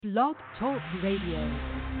Blog Talk Radio.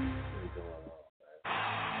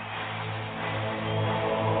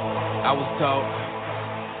 I was taught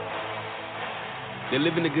that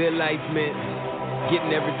living a good life meant getting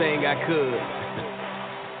everything I could.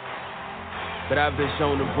 But I've been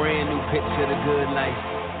shown a brand new picture of the good life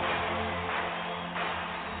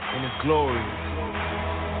and its glory.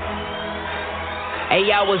 Hey,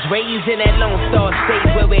 I was raised in that Lone Star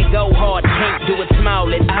State where we go hard, can't do it small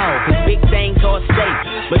at all, cause big things are safe.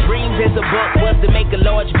 My dreams as a buck was to make a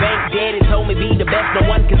large bank. Daddy told me be the best, no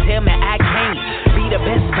one can tell me I can't. Be the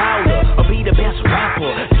best bowler or be the best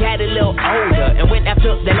rapper. Got a little older and went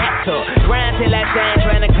after the laptop. Grind till I shine,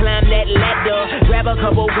 trying to climb that ladder. Grab a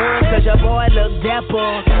couple girls cause your boy look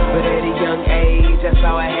dapper. But at a young age, that's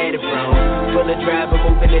how I had it from. Full of driver,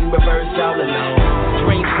 moving in reverse all alone.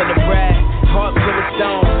 Dreams full of pride, heart full of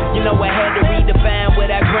stone. You know I had to redefine what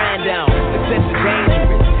I grind on. Success is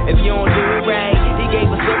dangerous if you don't do it right. He gave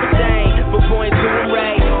us everything for point to him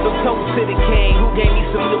right. So toast to the king who gave me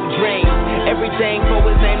some new dreams. Everything for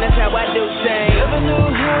his name, that's how I do things. Never knew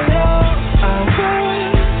how long I was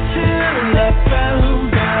till I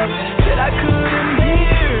found out that I couldn't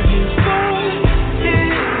hear his voice.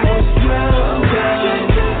 It was drowned out.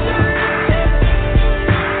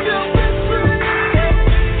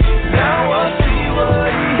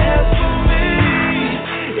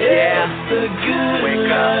 The good Wake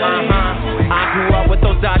life. I grew up with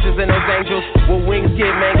those Dodgers and those Angels with wings get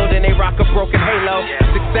mangled and they rock a broken halo.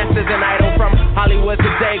 Success is an idol from Hollywood to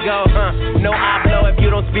Dago. No hablo if you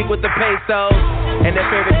don't speak with the pesos. And their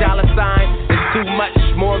favorite dollar sign is too much.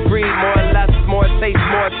 More greed, more lust, more taste,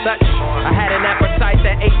 more touch. I had an appetite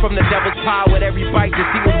that ate from the devil's pie. With every bite the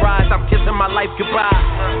sea would rise, I'm kissing my life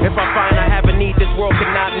goodbye. If I find I have a need this world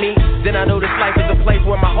cannot meet, then I know this life is a place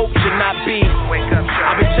where my hope should not be.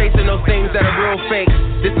 I've been chasing those things that are real fake.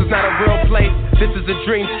 This is not a real place, this is a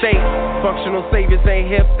dream state. Functional saviors ain't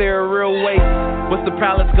hip, they're a real waste. What's the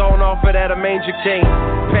palace going off of that a manger king?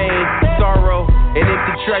 Pain, sorrow, and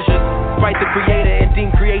empty treasures. Fight the creator and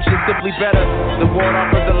deem creation simply better. The world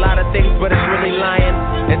offers a lot of things, but it's really lying.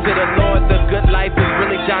 And to the Lord, the good life is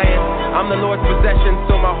really dying. I'm the Lord's possession,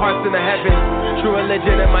 so my heart's in the heavens. True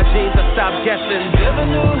religion and my genes, I stopped guessing. Never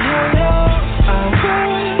knew how long I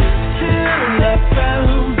was till I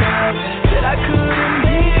found out that I couldn't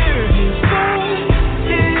hear his voice.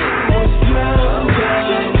 It was drowned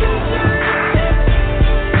out.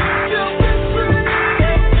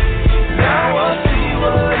 Now I see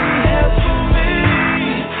what he has for me.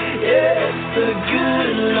 Yes, the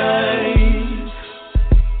good life.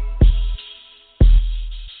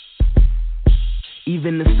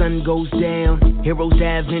 Even the sun goes down, heroes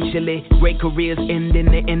die eventually. Great careers end in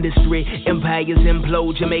the industry. Empires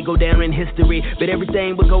implode, you may go down in history, but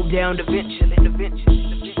everything will go down eventually.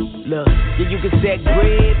 Look, yeah, you can set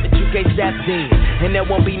grid, but you can't stop dead. And there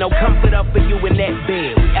won't be no comfort up for you in that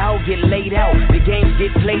bed. We all get laid out, the games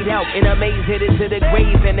get played out. In a maze headed to the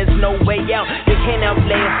grave, and there's no way out. You can't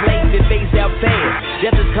outlast life, it fades out fast.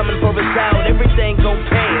 Death is coming for us out, everything gon'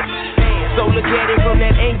 pass. So look at it from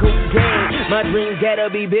that angle, dang. My dreams gotta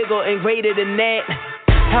be bigger and greater than that.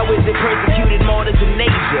 How is it persecuted martyrs in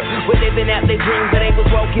Asia? We're living out their dreams, but they was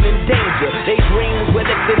walking in danger. They dreams were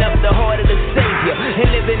lifting up the heart of the Savior, and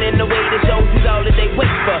living in the way that shows is all that they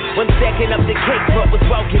wait for. One stacking up the cake, but was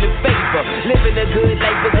walking in favor. Living a good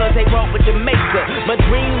life because they walk with the maker. My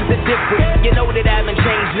dreams are different, you know that I've been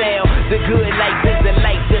changed now. The good life is the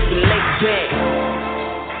life that's laid back.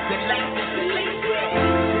 The life is the laid back.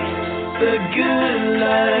 The good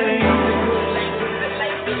life.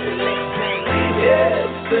 Yes,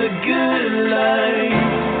 the good life.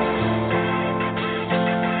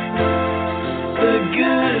 The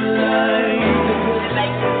good life.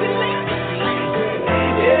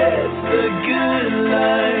 Yes, the good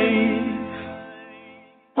life.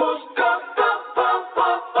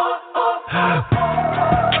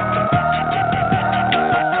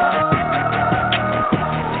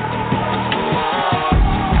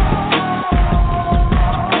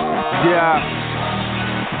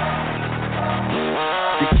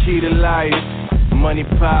 Key to life, money,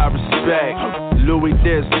 power, respect. Louis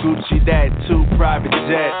this, Gucci that, 2 private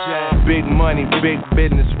jets. Big money, big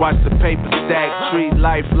business, watch the paper stack. Treat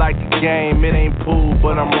life like a game, it ain't pool,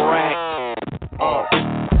 but I'm racked.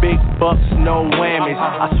 Big bucks, no whammies.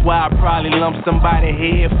 I swear I probably lumped somebody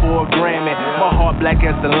head for a Grammy. My heart black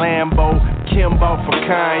as the Lambo, Kimbo for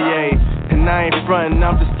Kanye. And I ain't frontin',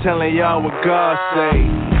 I'm just telling y'all what God say.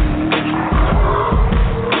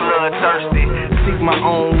 Bloodthirsty. seek my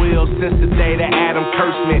own will since the day that Adam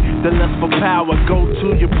cursed me. The lust for power go to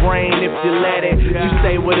your brain if you let it. You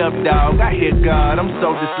say, what up, dog? I hear God, I'm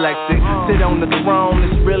so dyslexic. Sit on the throne,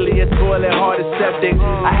 it's really a toilet, hard as septic.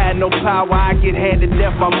 I had no power, I get handed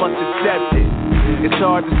death, I must accept it. It's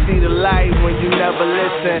hard to see the light when you never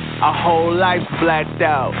listen. Our whole life's blacked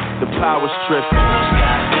out, the power's tripping.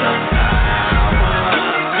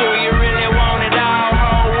 Do you really want it all?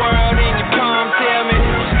 Whole world in your palm, tell me.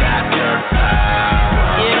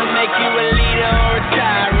 It'll make you a leader or a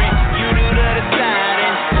tyrant. You do the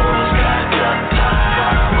deciding.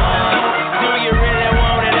 Do you really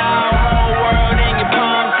want it all? Whole world in your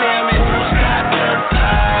palm, tell me.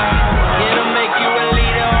 It'll make you a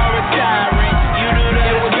leader or a tyrant. You do the deciding.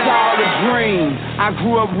 It was all a dream. I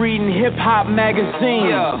grew up reading hip-hop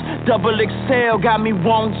magazines. Double XL got me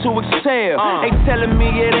wanting to excel. They telling me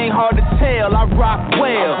it ain't hard to tell. I rock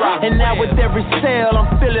well. And now with every sale,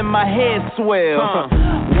 I'm feeling my head swell.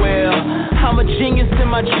 Well, I'm a genius in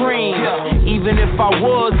my dreams. Even if I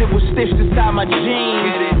was, it was stitched inside my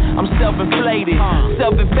jeans. I'm self-inflated,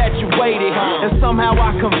 self-infatuated. And somehow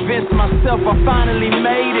I convinced myself I finally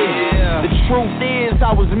made it. The truth is,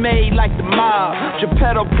 I was made like the mob.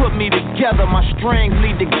 Geppetto put me together, my strings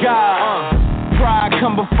lead to God. Pride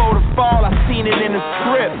come before the fall, I seen it in the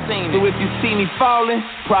script. So if you see me falling,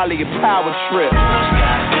 probably a power trip.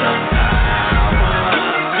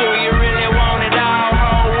 Do you really want it all?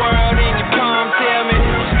 Whole world in your palm, tell me.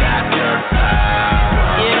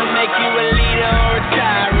 It'll make you a leader or a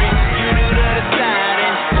tyrant. You do the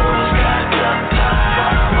deciding.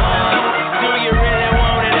 Do you really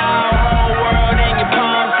want it all? Whole world in your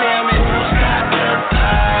palm, tell me.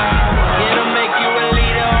 It'll make you a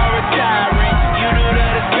leader or a tyrant. You do the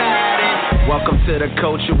deciding. Welcome to the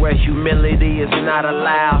culture where humility is not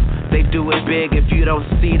allowed. They do it big, if you don't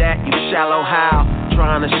see that, you shallow how.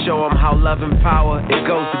 Trying to show them how love and power, it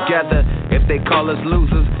goes together. If they call us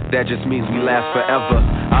losers, that just means we last forever.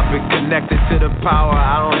 I've been connected to the power,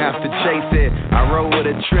 I don't have to chase it. I roll with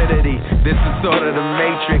a trinity, this is sort of the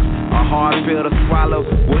matrix. A hard pill to swallow,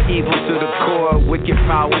 we're evil to the core. Wicked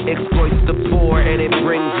power exploits the poor and it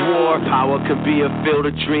brings war. Power could be a field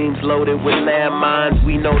of dreams loaded with landmines.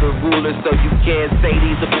 We know the rulers, so you can't say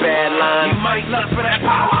these are bad lines. You might lust for that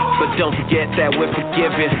power, but don't forget that we're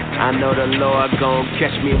forgiven. I know the Lord gon'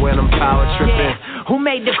 catch me when I'm power tripping. Yeah. Who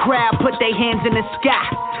made the crowd put their hands in the sky?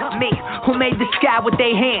 Me. Who made the sky with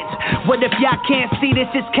their hands? What if y'all can't see this?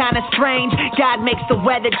 It's kinda strange. God makes the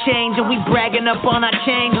weather change and we bragging up on our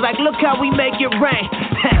change. Like, look how we make it rain.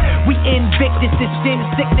 We invictus, this sin,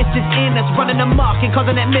 sickness is in us. Running amok and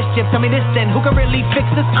causing that mischief. Tell me this then, who can really fix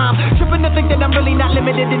this? I'm tripping to think that I'm really not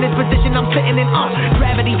limited in this position I'm sitting in.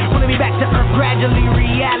 Gravity pulling me back to earth. Gradually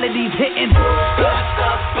reality's hitting.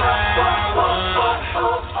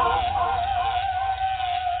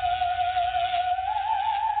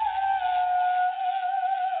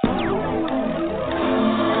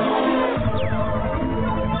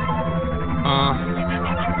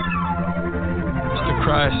 Mr.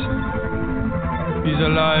 Christ, he's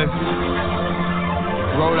alive.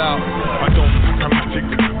 Roll out. I don't pack a matic,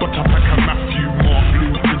 but I pack a Matthew, Mark,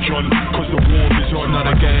 Luke and John, cause the war is on. Not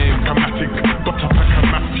a game. I don't pack a matic, but I pack a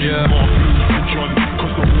Matthew, Mark, Luke and John,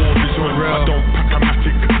 cause the war is on. I don't pack a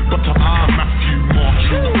matic, but I pack a Matthew, Mark,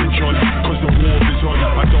 Luke and John, cause the war is on.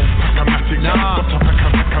 I don't pack a matic, but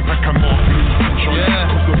I pack a Mark, Luke and John,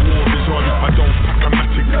 cause the war is on. I don't pack a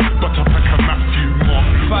matic, but I pack a Matthew, Mark,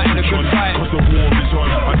 Luke and John, cause the war is on.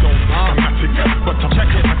 I don't pack a matic, but I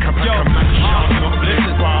pack a match.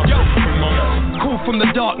 Cool from the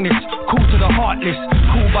darkness, cool to the heartless,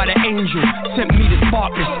 cool by the angel, sent me the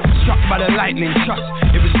sparkless, struck by the lightning, trust,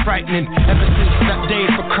 it was frightening. Ever since that day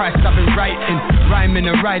for Christ I've been writing, rhyming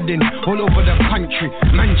and riding, all over the country,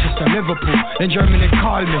 Manchester, Liverpool, then Germany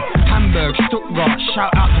called me, Hamburg, Stuttgart, shout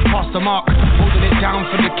out to Pastor Mark, holding it down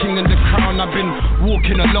for the king and the crown. I've been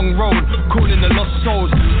walking a long road, calling the lost souls,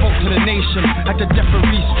 spoke to the nation, at the death of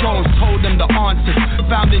Reese Jones, told them the answers,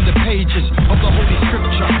 found in the pages of the Holy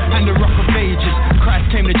Scripture and the Rock of Ages. Christ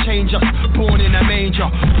came to change us, born in a manger,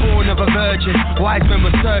 born of a virgin. Wise men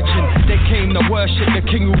were searching, they came to worship the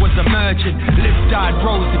king who was emerging. Lived, died,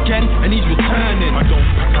 rose again, and he's returning. I don't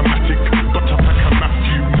pack a matic, but I pack a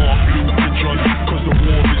Matthew, Mark, Luke and John, cause the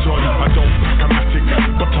war is on. I don't pack a matic,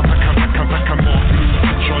 but I pack a Mark, Luke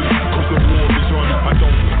and John, cause the war is on. I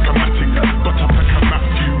don't pack a matic, but I pack a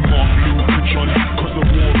Matthew, Mark, Luke and John, cause the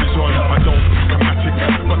war is on. I don't pack a matic,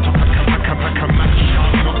 but I pack a match.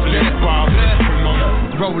 I'm not led by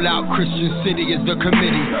Roll out Christian City is the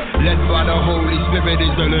committee, led by the Holy Spirit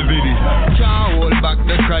is the Levity. Can't hold back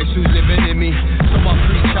the Christ who's living in me, so I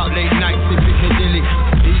preach out late nights in Piccadilly.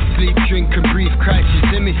 Eat, sleep, drink and breathe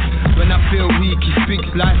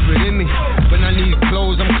life within me. When I need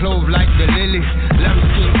clothes, I'm clothed like the lily.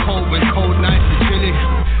 Lambskin cold when cold nights are chilly.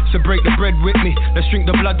 So break the bread with me. Let's drink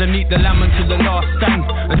the blood and eat the lamb until the last stand.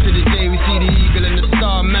 Until the day we see the eagle and the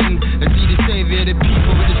star man. And see the savior, the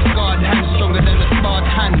people with the scarred hand, stronger than the scarred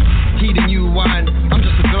hand. He the new wine, I'm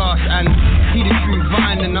just a glass and he the true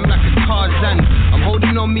vine, and I'm like a Tarzan. I'm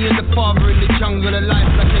holding on me and the father in the jungle of life,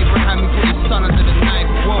 like Abraham, he put his son under the knife.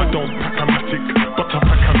 Whoa. I don't pack a matic, but I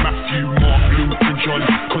pack a Matthew, Mark, Luke and John,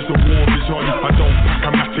 cause the war is on. I don't pack a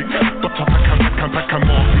matic, but I pack a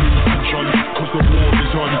Mark, Luke and John, cause the war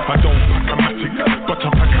is on. I don't pack a matic, but I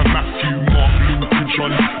pack a Matthew, Mark, Luke and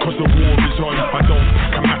John, cause the war is on. I don't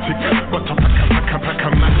pack a matic, but I pack a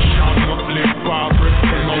match. I'll not live by brick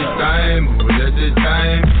and no time. This is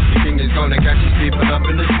time. The king is gonna catch his people up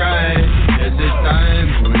in the sky. This is time.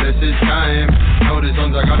 This is time. Now the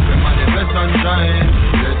sons are got to manifest sunshine.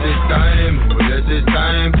 This is time. This is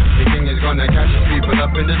time. The king is gonna catch his people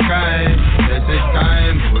up in the sky. This is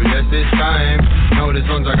time. This is time. Now the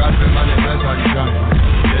sons are got to manifest sunshine.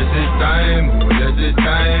 This is time. This is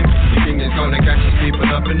time. The king is gonna catch his people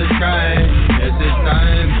up in the sky. This is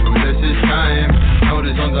time. This is time. Now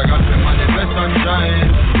the sons are got to manifest sunshine.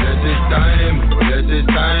 This is time. This is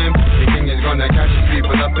time. The king is gonna catch his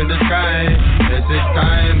people up in the sky. This is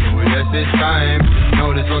time. This is time.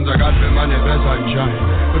 Now the sons are got to manifest sunshine.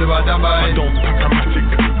 What about that boy? I don't pack a matic,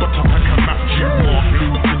 but I pack a Matthew, Mark,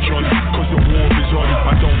 Luke and John, cause the war is on.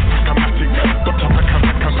 I don't pack a matic, but I pack a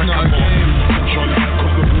Mark, Luke and John,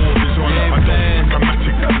 cause the war is on. I don't pack a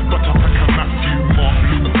matic, but I pack a Matthew, Mark,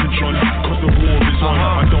 Luke and John, cause the war is on.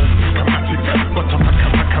 I don't pack a matic, but I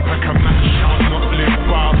pack a match. I'll not live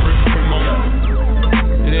by brick and mortar.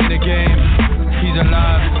 It ain't a game, he's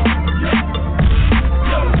alive.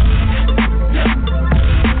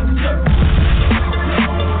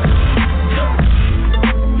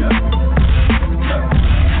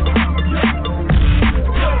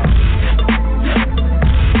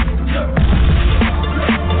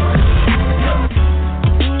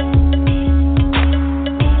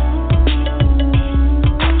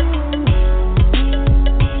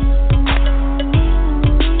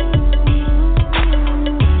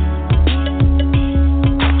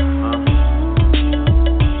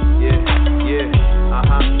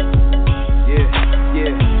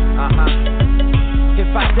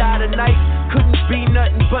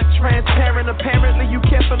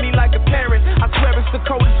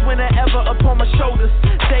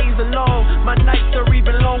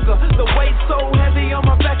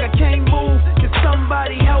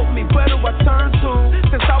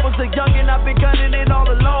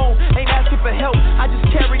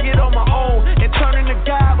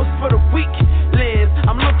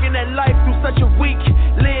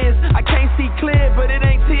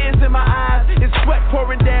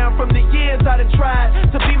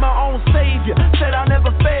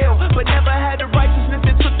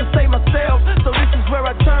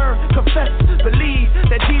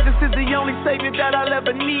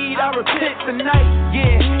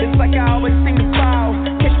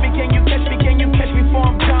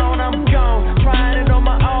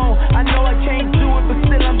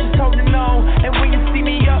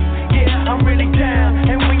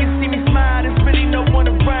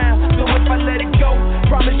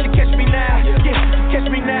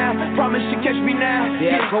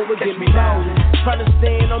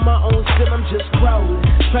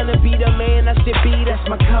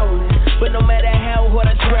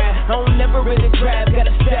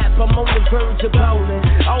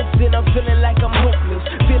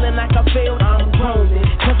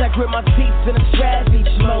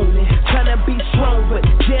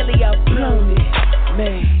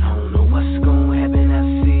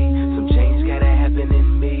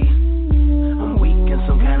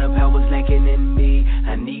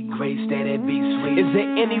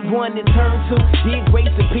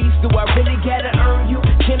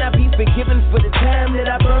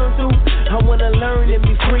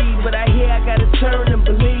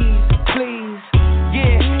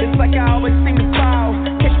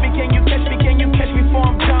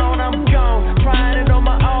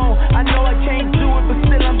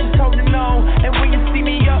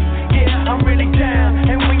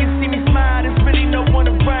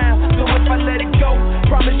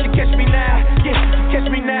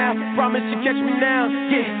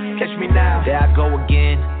 There I go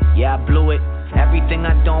again, yeah I blew it. Everything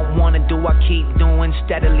I don't wanna do, I keep doing.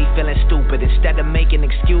 Steadily feeling stupid instead of making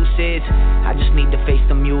excuses. I just need to face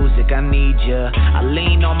the music, I need ya. I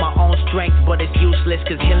lean on my own strength, but it's useless,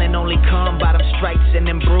 cause healing only come by them stripes and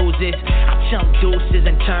them bruises. I chunk deuces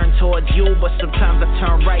and turn towards you, but sometimes I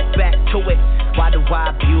turn right back to it. Why do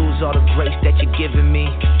I abuse all the grace that you're giving me?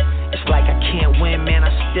 It's like I can't win, man,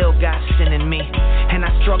 I still got sin in me. And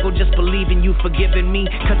I struggle just believing you forgiving me.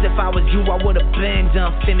 Cause if I was you, I would've been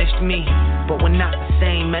done, finished me. But we're not the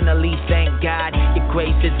same mentally, thank God. Your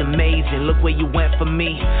grace is amazing, look where you went for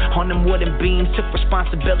me. On them wooden beams, took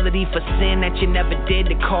responsibility for sin that you never did,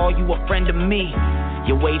 to call you a friend of me.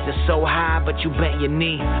 Your ways are so high, but you bent your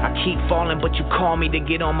knee. I keep falling, but you call me to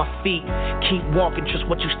get on my feet. Keep walking, trust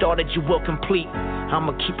what you started, you will complete.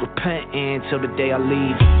 I'ma keep repenting till the day I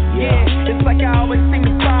leave. Yeah, it's like I always seem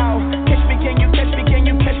to fall. Catch me, can you catch me? Can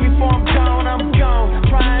you catch me before I'm gone? I'm gone,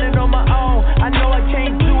 trying it on my own. I know I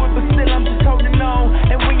can't do it, but still I'm just holding on.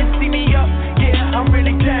 And when you see me up, yeah, I'm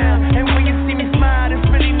really down. And when you see me smile, there's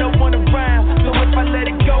really no one around. So if I let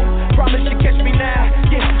it go, promise you catch me now.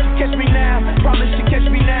 Yeah, catch me now. Promise you catch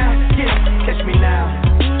me now. Yeah, catch me now.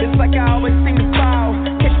 It's like I always seem to fall.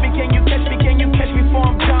 Catch me, can you catch me? Can you catch me before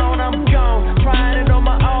I'm gone? I'm gone, trying it on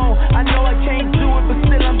my own. I know I can't do it, but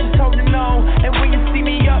still I'm just holding on. And when you see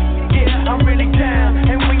me up, yeah, I'm really down.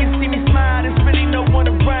 And when you see me smile, there's really no one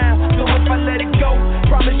around. So if I let it go,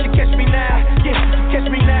 promise you catch me now. Yeah, catch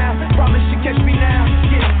me now. Promise you catch me now.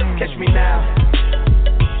 Yeah, catch me now.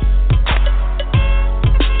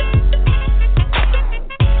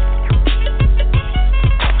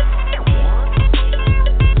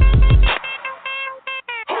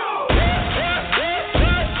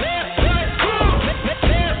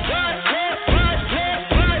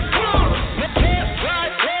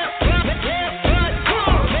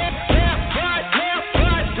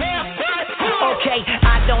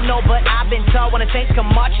 But I've been told when the Saints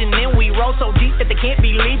come marching in, we roll so deep that they can't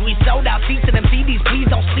believe we sold out seats to them CDs. Please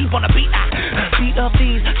don't sleep on the beat. Beat up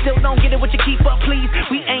these, still don't get it what you keep up, please.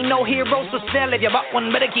 We ain't no heroes for sale. If you bought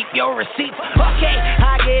one, better keep your receipts. Okay,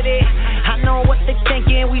 I get it. I know what they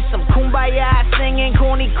thinking. We some kumbaya singing,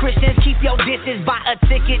 corny Christians. Keep your distance, buy a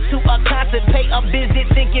ticket to a concert, pay a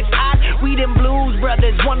visit. Think it's odd. We them blues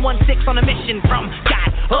brothers, 116 on a mission from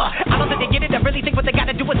God. I don't think they get it. I really think what they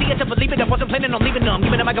gotta do is see it to believe it. I wasn't planning on leaving them.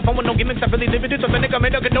 Give me the microphone with no gimmicks. I really live it. So then they come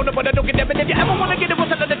in, I can know that, but I don't get them. And if you ever wanna get it, we'll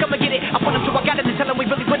tell them to come and get it. I want them to, I got it, and tell them we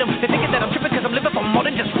really with them. They're thinking that I'm tripping cause I'm living for more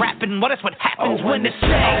than just rapping. Well, that's what happens when the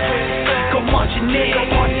Saints go marching in. Go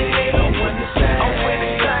marching in. When the Saints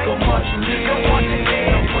go marching in. Go marching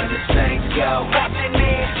in. When the Saints go marching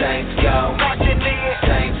in. Saints go marching in.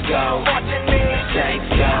 Saints go marching in. Saints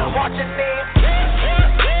go marching in.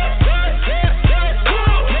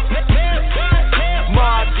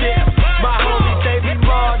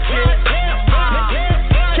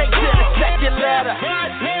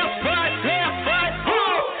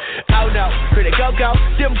 Go.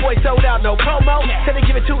 Them boys sold out, no promo. Said they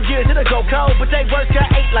give it 2 years, it'll go cold. But they work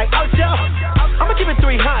got 8 like Ocho. I'ma give it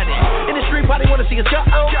 300. In the street, probably wanna see us go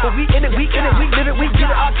on. But we in it, we live it, we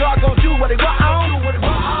get it. Our dog gon' do what they want on.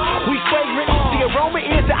 We fragrant, the aroma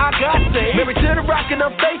is that I got say. Married to the rock and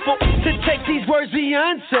I'm faithful to take these words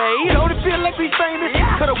Beyonce. Don't it feel like we famous?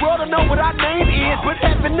 So the world don't know what our name is, but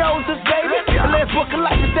heaven knows us, baby. And let's book a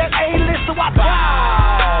life is that A-list, so I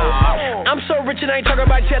bow. I'm so rich and I ain't talking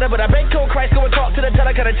about cheddar, but I bank cold Christ, go and talk to the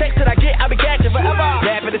teller. Cause the text that I get, I be catching forever.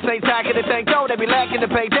 Laugh at the same time, get the thing go, they be lacking to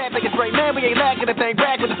pay. That think it's great, man, we ain't lacking the thing.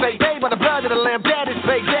 Brag with the fake pay, but the blood of the lamb, that is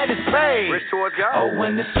paid, that is paid. Rich towards God. Oh,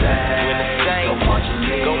 when the Saints go marching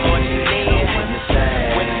in, go marching in. When the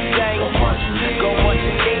Saints go marching in, go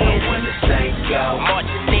marching in. When the Saints go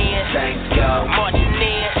marching in, Saints go marching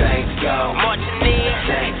in, Saints go marching in,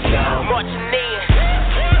 Saints go marching in.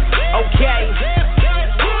 Okay.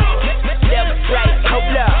 Left, right,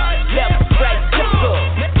 hold up. Left, right, jump up.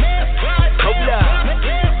 Hold up.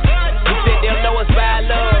 You said they'll know us by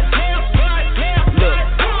love. Look.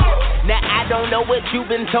 Now I don't know what you've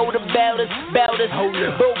been told about us.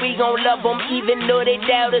 But we gon' love them even though they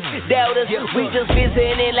doubt us. We just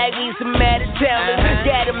visiting like we some out of towners.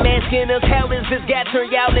 Got them asking us how is this guy turn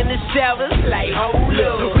y'all in the showers. Like hold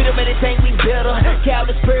up. We don't really think we better. Cow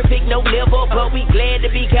is perfect, no liver. But we glad to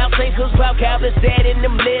be cow saints cause Bob Cow is dead in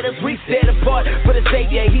them letters. We set apart for the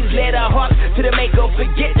Savior. He's led our hearts to the maker.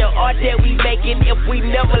 Forget the art that we making if we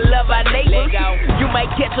never love our neighbors. You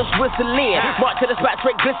might catch us whistling. March to the spot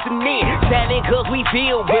straight glistening. Standing cause we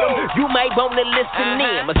feel with them. You might wanna listen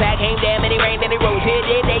in. Messiah came down and he rained and he rose. Here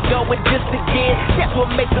then they go with just again. That's what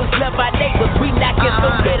makes us love our neighbors. We not get so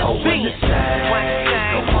better see.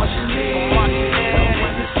 Go marching in. When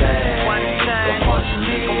the Saints go marching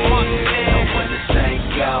in. Go marching in. When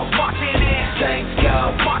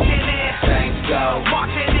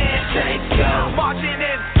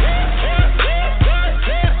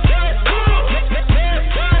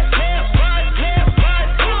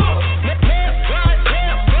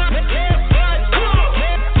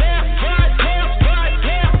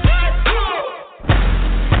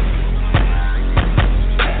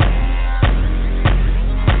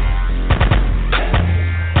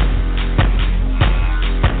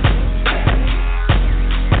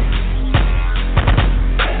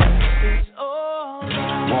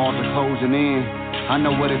I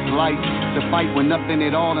know what it's like to fight when nothing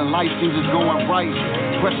at all in life seems it's going right.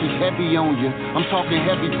 Pressure's heavy on you, I'm talking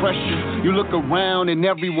heavy pressure. You look around and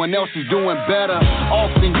everyone else is doing better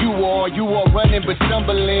off than you are running but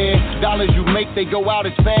stumbling. Dollars you make, they go out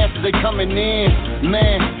as fast as they coming in.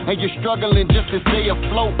 Man, and you're struggling just to stay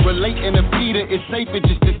afloat. Relating to Peter, it's safer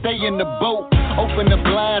just to stay in the boat. Open the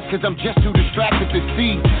blinds, cause I'm just too distracted to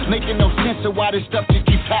see. Making no sense of why this stuff just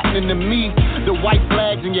keeps happening to me. The white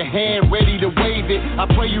flags in your hand, ready to wave it. I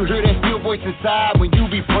pray you hear that still voice inside when you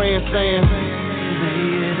be praying, saying,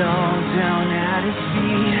 lay it all down at his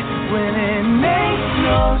feet when it makes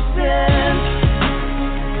no sense.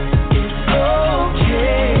 It's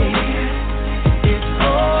okay, it's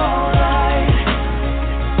alright,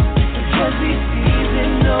 because he sees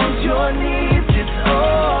and knows your needs. It's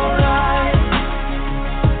alright,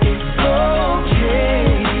 it's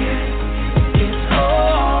okay, it's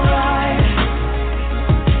alright,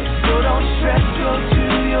 so don't stress, go to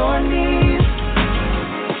your knees.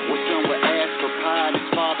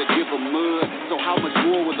 Give a mud. So how much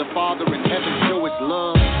more will the Father in heaven show his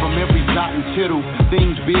love? From every jot and tittle,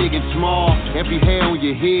 things big and small, every hair on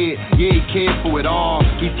your head, yeah, he cares for it all.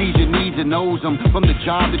 He sees your needs and knows them. From the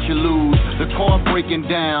job that you lose, the car breaking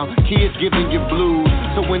down, kids giving you blues.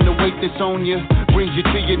 So when the weight that's on you brings you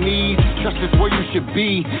to your knees, trust is where you should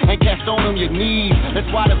be, and cast on them your knees. That's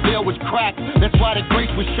why the veil was cracked, that's why the grace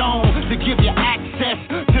was shown, to give you access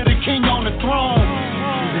to the King on the throne.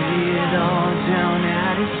 Lay it all down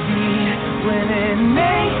at his feet when it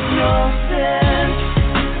makes no sense.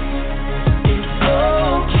 It's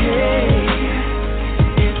okay,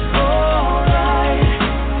 it's alright,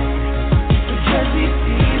 because he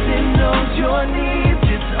sees and knows your needs.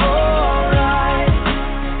 It's alright,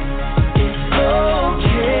 it's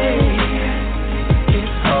okay,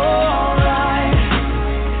 it's alright,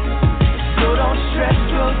 so don't stress,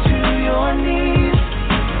 go to your knees.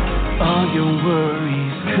 All your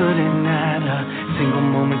worries couldn't add a single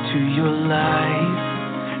moment to your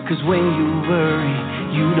life, cause when you worry,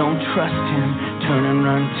 you don't trust him. Turn and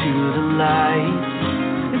run to the light.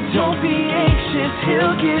 And don't be anxious,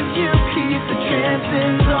 he'll give you peace that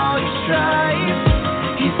transcends all your strife.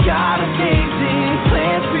 He's got amazing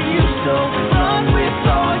plans for you, so run with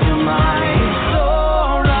all your might. It's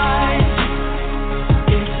alright,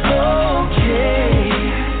 it's okay,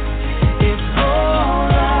 it's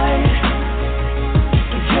alright,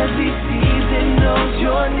 because he sees and knows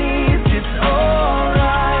your needs. It's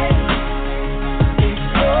alright, it's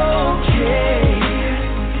okay,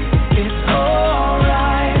 it's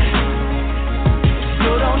alright, so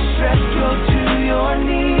don't stress, go to your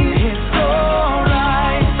knees. It's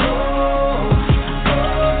alright,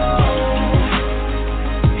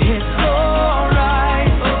 it's alright, it's alright,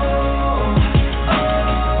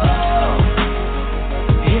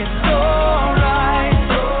 it's alright,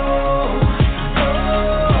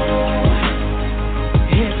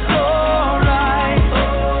 it's alright,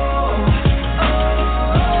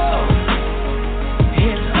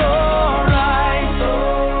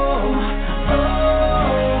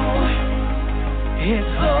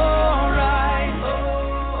 it's alright.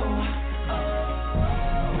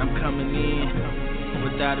 I'm coming in,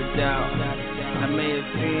 without a doubt. I may have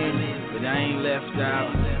sinned, but I ain't left out.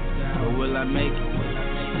 But will I make it?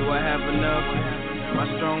 Do I have enough? Am I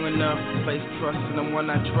strong enough to place trust in the one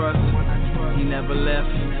I trust? He never left,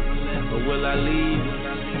 but will I leave?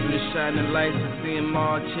 Through the shining lights, I see him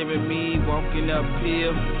all cheering me, walking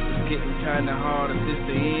uphill. It's getting kinda hard, is this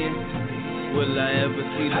the end? Will I ever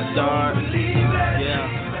see the start? Yeah.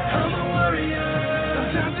 I'm a warrior.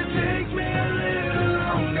 Sometimes it takes me a little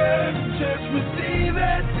longer. Just receive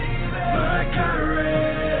it, my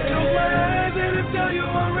courage. Close my eyes and I tell you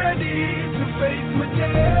I'm ready to face my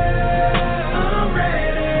day. I'm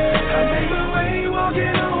ready. I make my way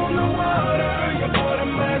walking on the water. You're part of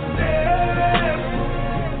my steps.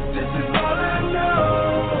 This is all I know,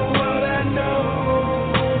 all I know.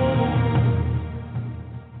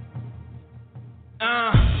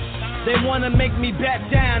 They wanna make me back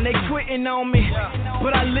down, they quitting on me.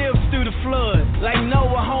 But I lived through the flood, like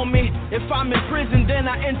Noah, homie. If I'm in prison, then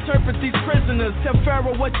I interpret these prisoners. Tell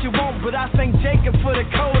Pharaoh what you want, but I thank Jacob for the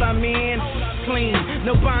code I'm in. Clean,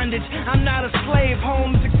 no bondage, I'm not a slave.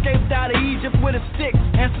 Holmes escaped out of Egypt with a stick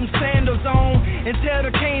and some sandals on. And tell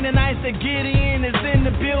the Canaanites that Gideon is in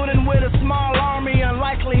the building with a small army.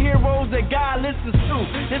 Unlikely heroes that God listens to.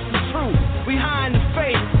 This is true, we high in the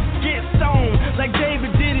faith. Get stoned, like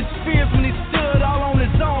David did his fears when he stood all on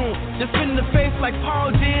his own. Defend the faith like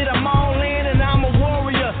Paul did, I'm all in and I'm a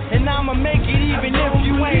warrior. And I'ma make it even if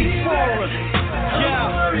you ain't for us.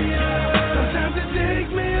 Yeah. Sometimes it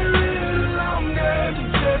takes me a little longer to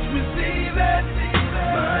just receive it,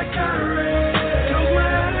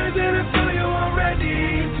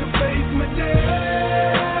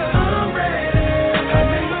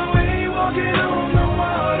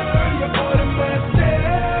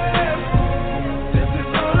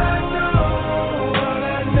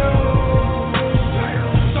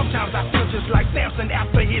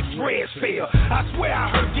 where I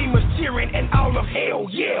heard demons cheering and all of hell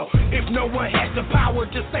yell. If no one has the power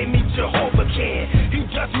to save me, Jehovah can. He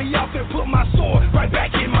dust me off and put my sword right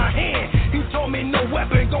back in my hand. He told me no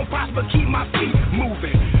weapon gon' prosper, keep my feet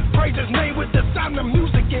moving. Praise his name with the sound of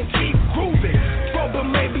music and keep grooving. Trouble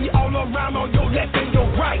may be all around on your left and your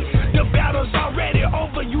right. The battle's already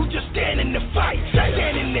over, you just stand in the fight.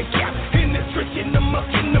 Stand in the gap, in the trench, in the muck,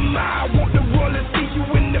 in the mire. Want the world to see you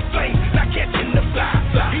in the flames, not catching the fire.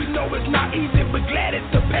 He know it's not easy, but glad it's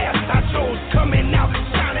the path I chose. Coming out,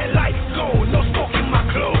 shining like gold, no smoke in my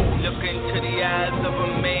clothes. Look into the eyes of a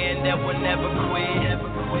man that will never quit.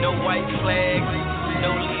 No white flags,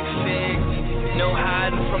 no leaf figs, no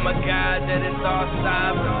hiding from a God that is all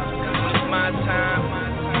sovereign. When it's my time,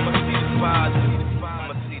 I'ma see the Father.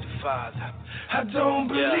 I'ma see the Father. I don't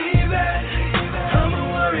believe that I'm a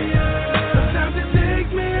warrior. Sometimes it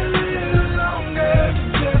takes me a little longer to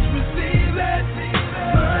just receive that.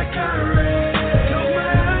 My courage, close my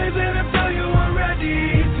eyes and I tell you I'm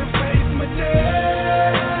ready to face my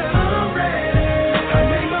death. I'm ready. I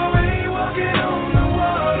make my way walking on the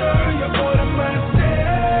water. You're part of my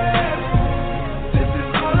steps. This is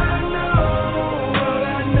all I know.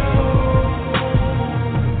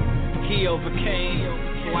 He overcame,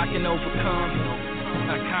 so I can overcome.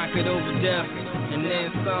 I conquered over death, and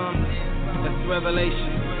then some. That's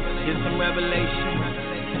revelation. Get some revelation.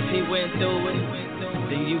 If he went through it,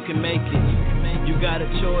 then you can make it. You got a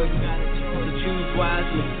choice to choose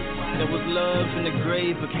wisely. There was love in the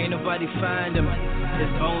grave, but can't nobody find him.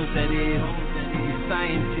 His bones, that is. These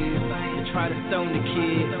scientists, they try to stone the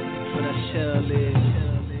kid, but I shall live.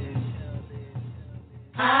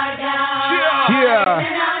 Our God is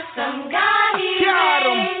an awesome God. He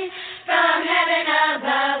reigns from heaven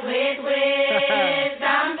above with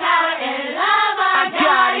wisdom, power, and love. Our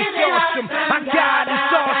God is awesome. Our God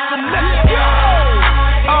is awesome. Let's go.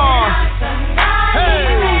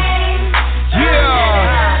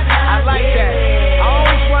 I like that. I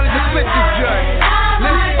always wanted to split this joint.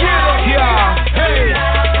 Let's get it.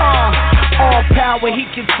 All power, he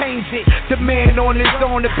can change it. The man on his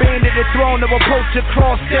own, abandoned the throne of approach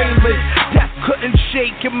across stainless. Death couldn't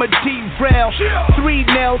shake him or derail. 3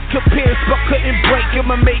 nails could pierce but couldn't break him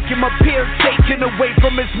or make him appear taken away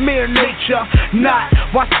from his mere nature. Not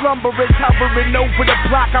while slumber is hovering over the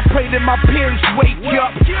block. I pray that my peers wake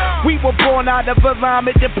up. We were born out of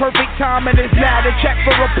alignment. The perfect timing is now to check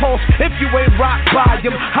for a pulse. If you ain't rock by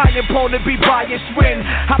him, I am prone to be biased when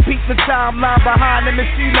I peek the timeline behind him and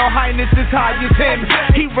see no highness as high as him.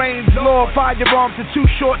 He reigns, Lord, firearms are too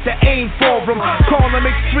short to aim for him. Call him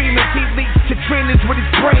extremist, he leads to trainers with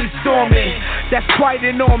his brainstorming. That's quite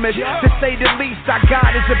enormous, to say the least. Our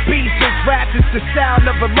God is a beast, his rap is the sound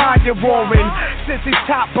of a lion roaring. Since he's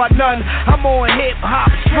topped by none, I'm on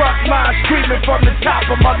hip-hop, struck lines screaming from the top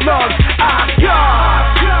of my lungs. Our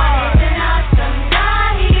God.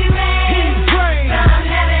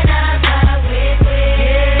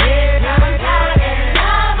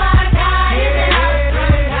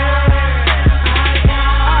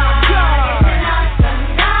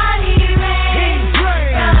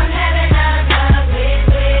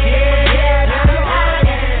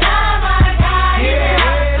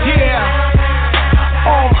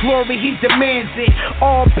 He demands it,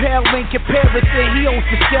 all pale in comparison. He owns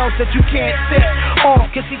the scales that you can't set off,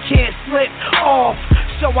 cause he can't slip off.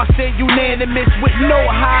 So I say unanimous with no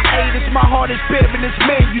hiatus. My heart is bearing this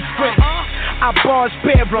manuscript. I bars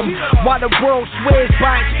bear him, while the world swears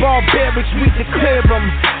by its barbarics, we declare him.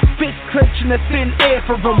 Fist clenching the thin air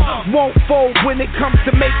for him. Won't fold when it comes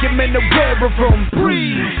to make him in the wear of him.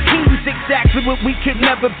 Breathe. He's exactly what we could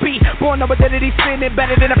never be. Born of identity, sinning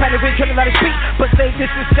better than a panic, trying to let us speak. But say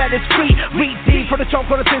this is status free. Read deep from the chalk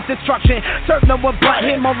on the sense destruction. Serve no one but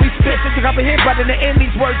him, only spit. To comprehend, but in the end,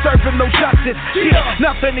 these words serve him no justice. Yeah,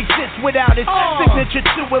 nothing exists without his signature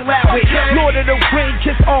to allow it. Lord of the Rings,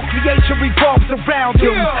 cause all creation revolves around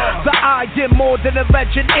him. The I am more than a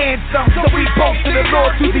legend anthem. So we boast to the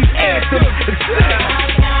Lord through these anthems.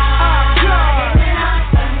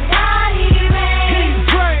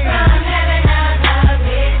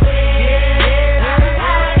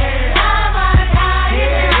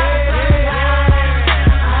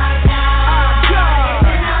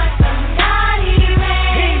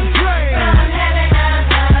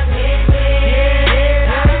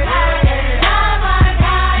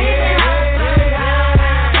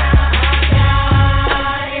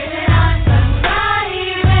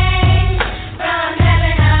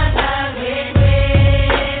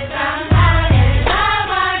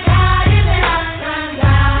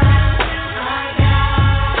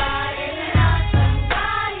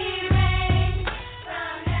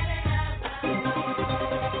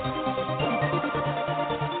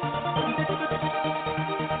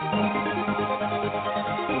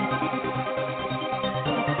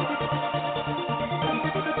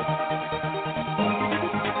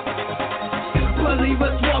 leave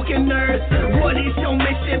us walking earth. What is your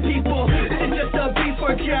mission, people? It's just a beat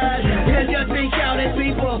for God. And just reach out as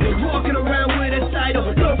people walking around with a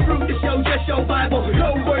title. No fruit to show, just your Bible.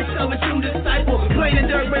 No words of a true disciple. Plain and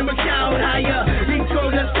dirt when we're count higher. He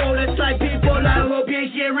told us for the type people. I hope you're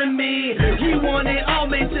hearing me. He wanted all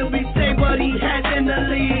men to be saved, but he has in the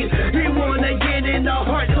lead. He wanna get in the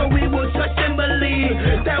heart, so we will trust and believe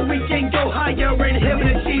that we can go higher in heaven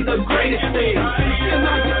and see the greatest thing. You're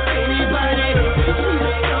not just anybody.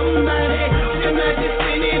 Somebody. You're not just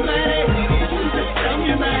anybody.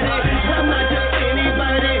 Somebody. I'm not just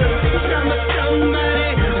anybody. I'm a somebody.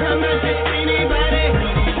 I'm not just anybody.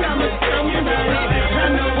 I'm a somebody. I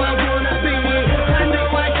know I wanna be. I know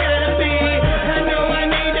I gotta be. I know I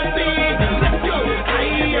need to be. Let's go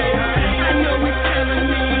higher. I know it's telling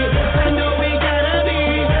me. I know we gotta be.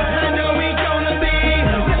 I know we gonna be.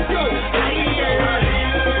 Let's go higher.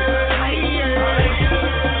 Higher.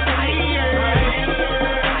 Higher.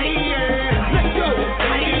 Higher. Let's go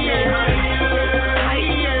higher.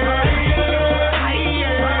 Higher.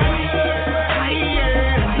 Higher. Higher.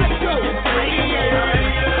 Let's go higher.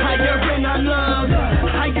 Higher in our love.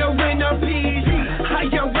 Higher in our peace.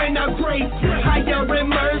 Higher in our grace. Higher in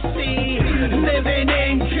mercy. Living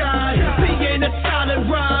in God. Being a solid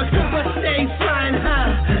rock. But stay flying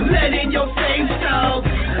high. Letting your faith show.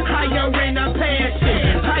 Higher in our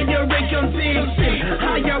passion. Higher in conviction.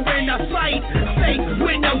 Higher in our fight. Faith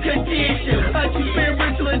with no condition. A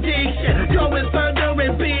spiritual addiction. Going further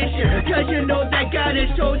ambition. Cause you know that God has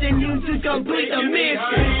chosen you to complete the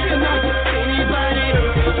mission. You're not just anybody.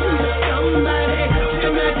 Somebody.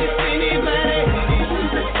 You're not just anybody.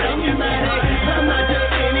 Somebody. I'm not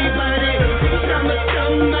just anybody. I'm a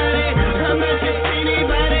somebody. I'm not just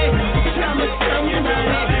anybody. I'm a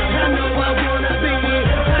somebody. I know I wanna be.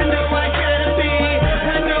 I know I gotta be.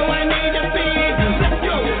 I know I need to be. Let's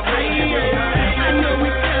go higher. I know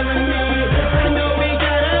it's telling me. I know we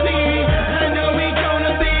gotta be. I know we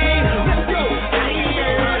gonna be. Let's go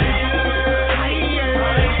higher. Higher.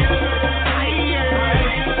 Higher. Higher.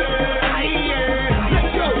 Let's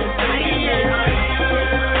go higher. Higher.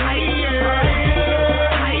 Higher.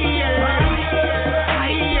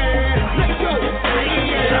 Higher. Let's go higher.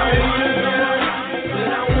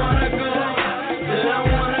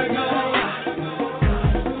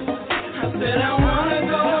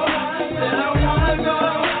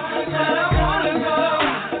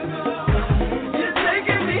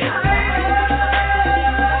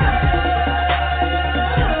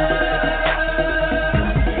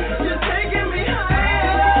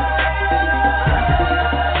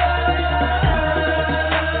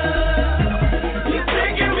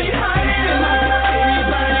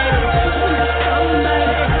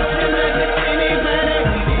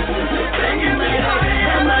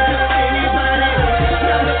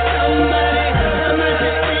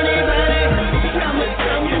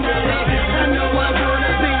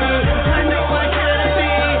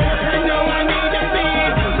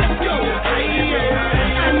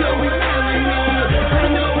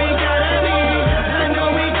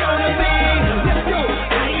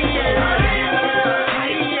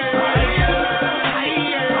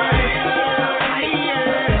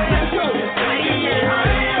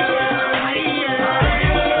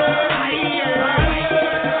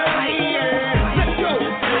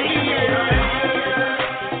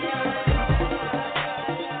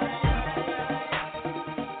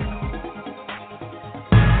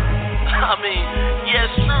 I mean, yeah,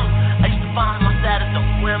 it's true. I used to find my status of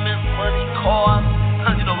women, money, cars,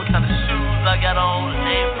 you know what kind of shoes I got on, the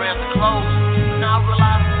name brands of clothes. Now I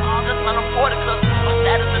realize all that's not important because my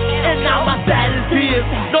status is here. And now my status is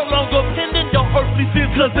no longer pending your earthly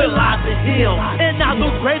sins cause it lies in him. And now the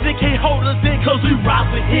grave they can't hold us in cause we rise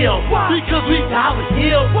with him. Because we die with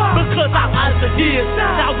him. Because our lives are his.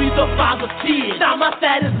 Now we the Father's kids. Now my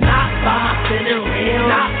status not by my spinning rim,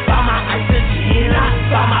 not by my ice and gin, not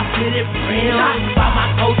by my fitted brim, not by my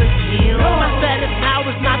golden skin. My status now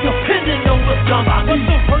is not dependent on what's done by me, but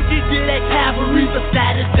the work he did at Calvary, the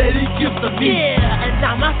status that he gives to me. Yeah, and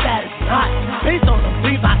now my status not based on the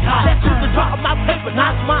things I got. That's just the drop of my paper,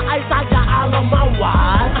 not my ice. I got all of my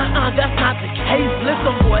wise. That's not the case.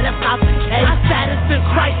 Listen, boy, that's not the case. My status in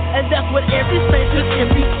Christ, and that's what every saint should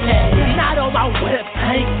imitate. Not on my wet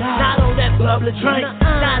paint, not on that bubbly drink,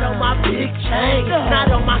 not on my big chain, not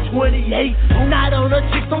on my 28, not on the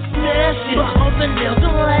chicks I'm smashing, but on the nails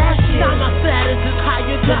and lashes. Now my status is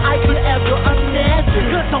higher than I could ever imagine.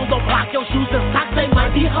 Cause on the block, your shoes and socks, they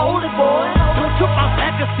might be holding, boy. Don't took my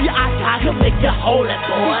back and see I got to make you hold it,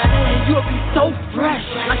 boy. And you'll be so fresh,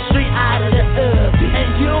 like straight out of the oven. And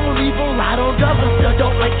you don't even ride on double, so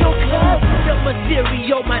don't like your club. The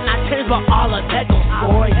material might not change, but all of that gon'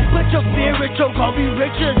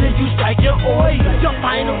 oil. Your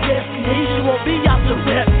final destination will be out the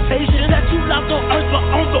reputation that you left on earth, but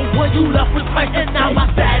on the one you left with Christ. And now my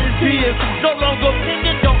status is no longer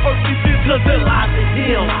pending on earthly things, cause it lies in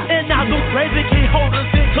Him. And now the grave can't hold us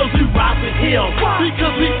in, cause we rise with Him.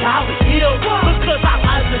 Because we die with Him. Because our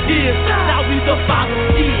lives are His. Now we the Father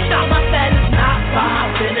is. Now my status not by my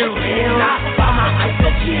winning rim, not by my ice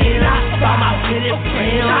and chin, not by my winning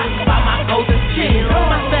rim, not by my golden chin.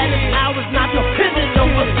 My status now is not dependent on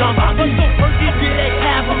what's done by me. So forget that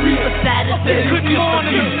cavalry for status. Good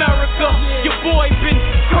morning, America. Your boy been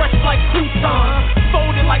crushed like croutons,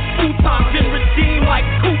 folded like futons, been redeemed like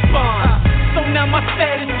coupons. So now my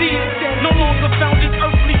status is no longer found in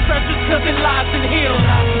earthly treasures, cause it lies in Him.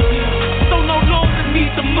 So no longer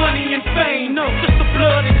need the money and fame, no, just the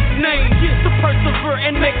blood in His name. To persevere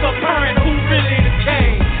and make apparent who really the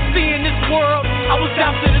king. See, in this world, I was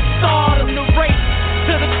after the stardom, the race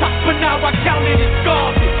to the top, but now I count it as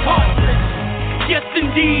garbage, heartless. Yes,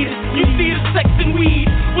 indeed, you see the sex and weed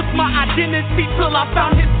was my identity till I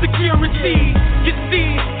found His security. You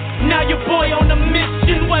see, now your boy on a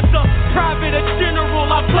mission, whether private or general,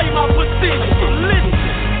 I play my position. Listen,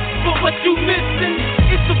 but what you missing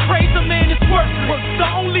is to praise a man is worthless. The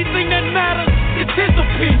only thing that matters is his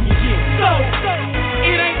opinion. So,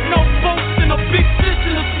 it ain't no boast in a big fish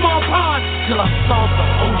in a small pond till I saw the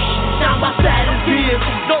ocean. Now my status is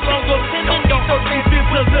no longer pending on earthly things,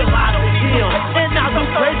 cause it lies in Him. And now the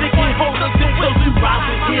crazy can't hold us in, cause we rise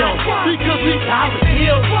with Him. Because we die with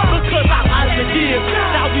Him. Because our lives are His.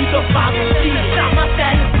 Now we the Father is. Now my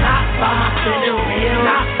status not by my spinning rim,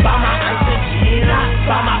 not by my ice and chin, not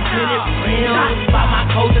by my pinning rim, not by my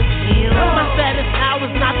golden chin. My status now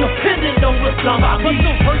is not dependent on what's done by me.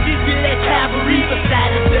 So forget that cavalry for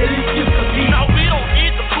status that He gives to me. Now we don't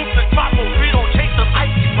need the proof and trouble, we don't chase them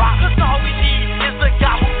icy rock. Cause all we need is the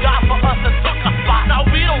God who died for us and took a spot. Now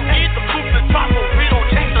we don't need the proof and trouble, we don't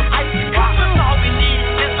chase them icy rock. Cause all we need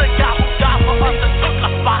is the God who died for us and took a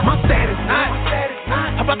spot. My status not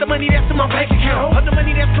about the money that's in my bank account, or the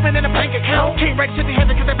money that's coming in the bank account. Can't write shit to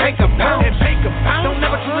heaven cause that bank a pound. And bank a pound. Don't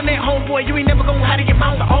never trust in that homeboy, you ain't never gonna hide your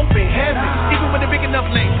mouth to open heaven. Even with a big enough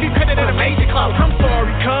name, get credit at a major clout. I'm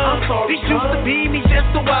sorry, cuz this used to be me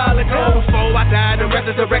just a while ago. Before I died, the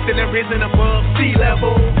resurrected and risen above sea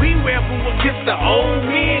level. We rebel against the old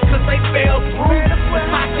men cause they fell through.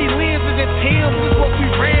 Versace lenses and Tim's is what we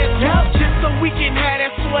ran to, just so we can have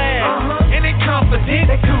that swag. And they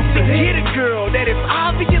confident to get a girl that is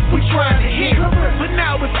obvious we trying to hit. But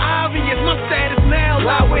now it's obvious my status now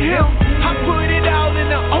lie with Him. I put it all in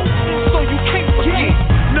the open so you can't forget.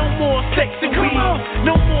 No more sex and weed,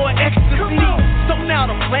 no more ecstasy. So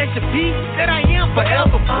now the pleasure be that I am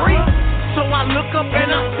forever free. So I look up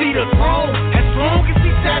and I see the throne. As long as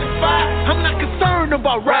He's satisfied, I'm not concerned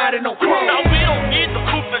about riding on chrome. Now we don't need the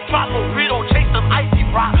proof and trouble, we don't chase them icy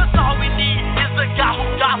rocks. Cause all we need is the God who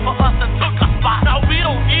died for us and took a spot. Now we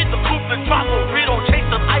don't need the proof and trouble, we don't chase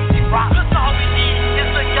them icy rocks. Cause all we need is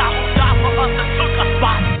the God who died for us and took a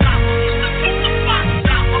spot.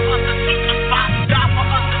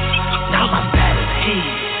 Now my status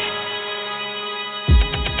is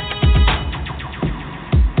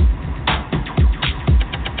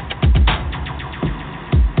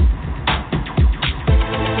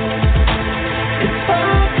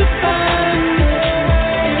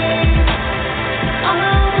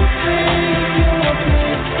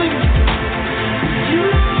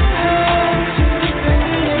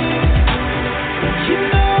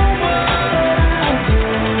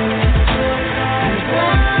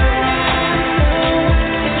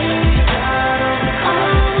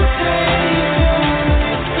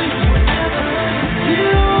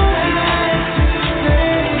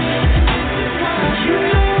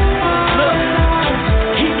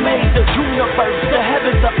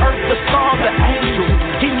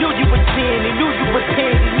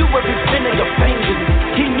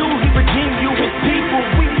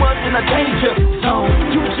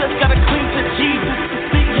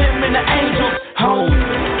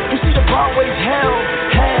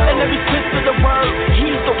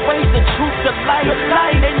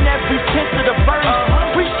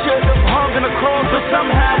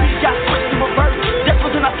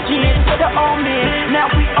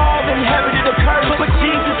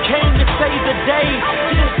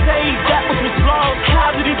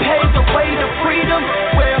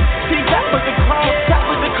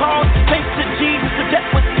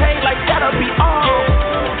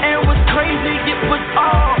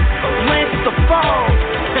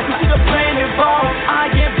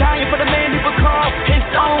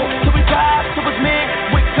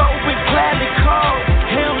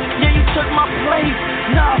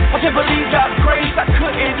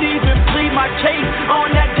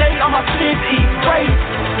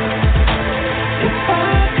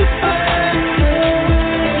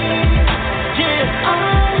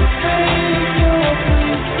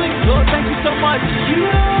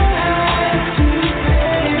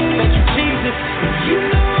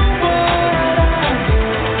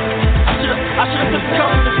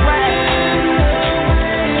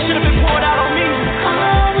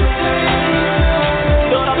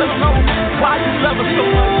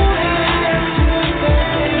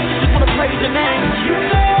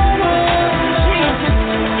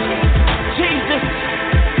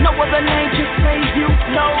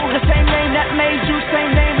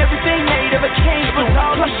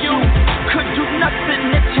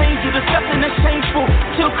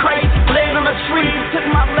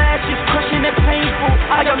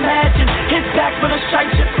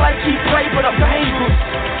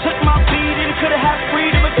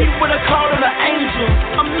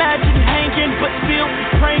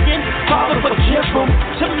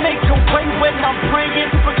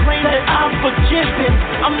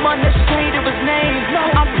I'm unashamed of his name.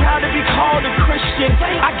 I'm proud to be called a Christian.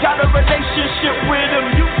 I got a relationship with him.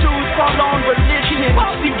 You dudes fall on religion.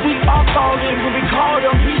 See, we all fall in when we called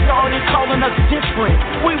him. He started calling us different.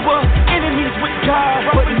 We were enemies with God,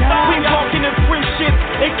 but now we walking in friendship.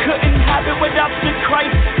 It couldn't happen without the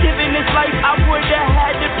Christ giving his life. I would have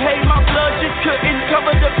had to pay. My blood just couldn't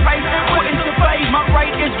cover the price. Putting to fight. My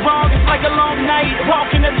right is wrong. It's like a long night.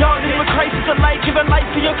 Walk in the darkness with Christ is the light. Giving life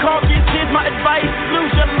to your carcass. Here's my advice.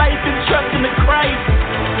 Lose your life and trust in the Christ.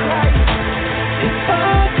 It's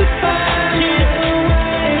hard to find your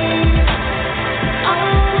way.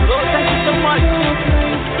 Lord, thank you so much. You have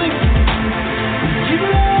to pay. You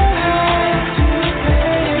know what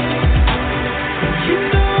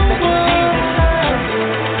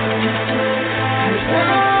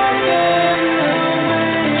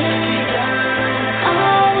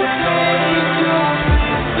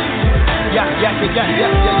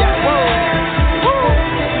yeah. Whoa.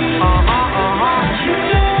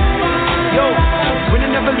 Yo, win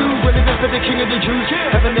and never lose, we're living for the King of the Jews.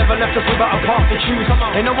 Heaven never left us without a path to choose.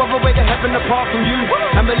 Ain't no other way to heaven apart from you.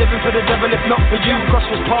 And we're living for the devil if not for you. Cross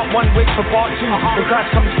was part one, wait for part two. When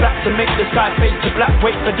Christ comes back to make the sky fade to black,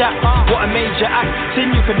 wait for that. What a major act,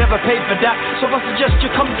 sin you could never pay for that. So I suggest you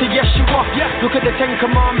come to Yeshua. Look at the 10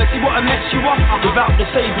 Commandments, see what a mess you are. Without the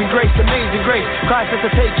saving grace, amazing grace, Christ has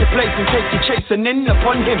to take your place and take your chasing in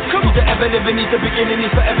upon him. He's the ever living, he's the beginning,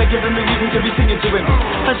 he's forever giving me reason to be singing to him.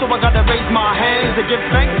 And so I gotta raise my hands to give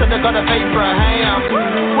thanks, and I gotta Abraham.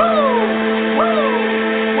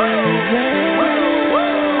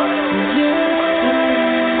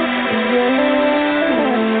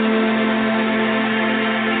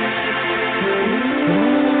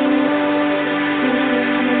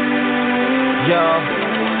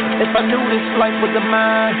 If I knew this life was a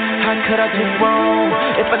mine, how could I do wrong?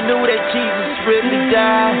 If I knew that Jesus really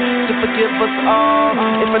died to forgive us all,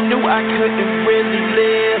 if I knew I couldn't really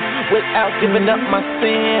live without giving up my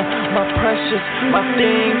sin, my precious, my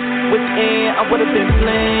things within, I would have been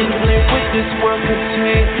blind with this world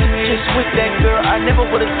content. Just with that girl, I never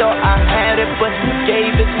would have thought I had it, but he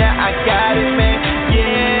gave it, now I got it, man.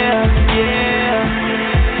 Yeah.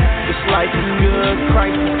 This life is good,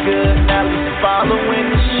 Christ is good. Now let's follow in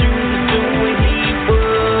his shoes and do what he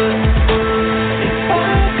would. If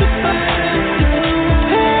I could find your way, I'll take your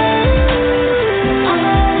day. You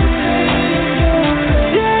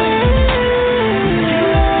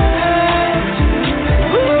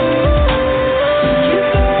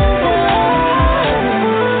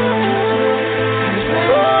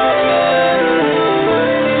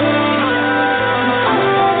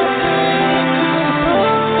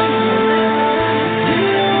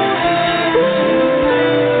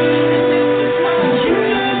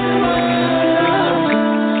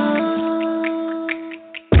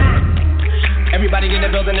have to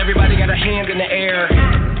Everybody got a hand in the air.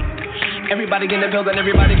 Everybody in the building,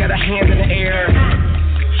 everybody got a hand in the air.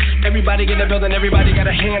 Everybody in the building, everybody got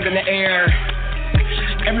a hand in the air.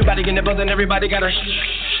 Everybody in the building, everybody got a.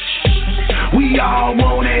 We all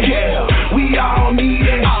want it, yeah. We all need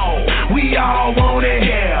it, we all want it,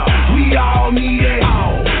 yeah. We all need it,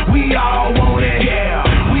 we all want it, yeah.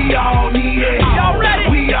 We all need it, y'all ready?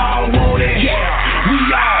 We all want it, yeah. We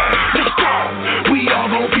all, let's go. We all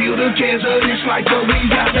gon' feel the cares of this life, but we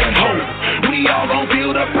got that hope. We all gon'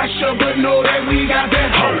 feel the pressure, but know that we got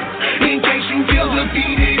that hope. In case you feel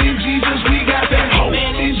defeated, in Jesus we got that hope.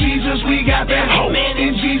 In Jesus we got that hope.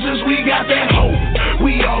 In Jesus we got that hope.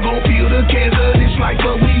 We all gon' feel the cares of this life,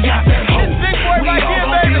 but we got that hope. We all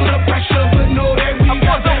gon' feel the pressure, but know that we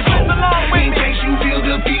got that hope. In case you feel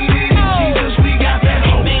defeated, in Jesus we got that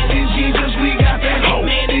hope. In Jesus we got that hope.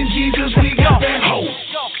 In Jesus we got that hope.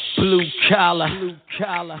 Blue collar,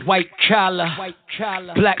 white collar,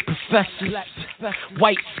 black professors,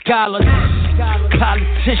 white scholars,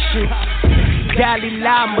 politicians, Dalai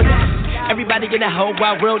Lamas. Everybody in the whole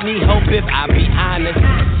wide world need hope if I be honest.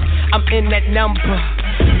 I'm in that number,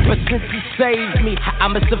 but since he saved me,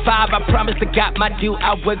 I'ma survive. I promise to God my due,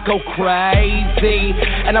 I would go crazy.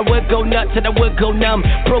 And I would go nuts and I would go numb.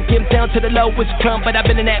 Broke him down to the lowest crumb, but I've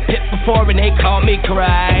been in that pit before and they call me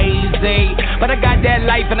crazy. But I got that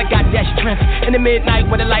life and I got that strength. In the midnight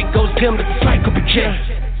when the light goes dim, the cycle begins.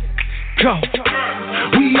 Go.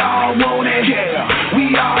 We all want it, yeah.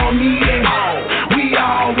 We all need it, we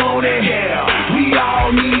all want it, yeah. We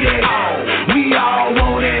all need it, we all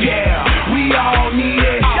want it, yeah. We all need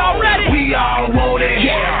it, y'all ready? We all want it,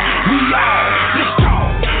 yeah. We all, let's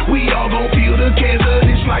talk. We all gon' feel the cares of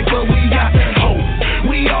this life, but we got that hope.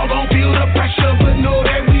 We all gon' feel the pressure, but know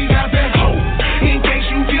that we got that hope. In case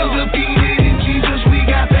you feel defeated, in Jesus we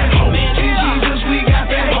got that hope. In Jesus we got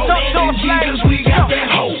that hope. In Jesus we got that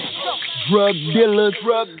hope. drug dealers,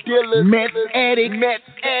 meth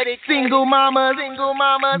addicts, single mamas,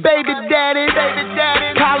 baby daddies,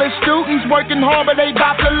 college students working hard but they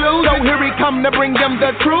bout to lose. So here we come to bring them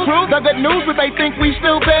the truth, the good news, but they think we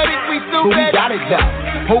still petty, we got it though.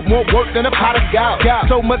 Hope more work than a pot of gold.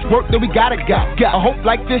 So much work that we gotta go. A hope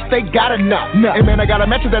like this they gotta know. And man, I got a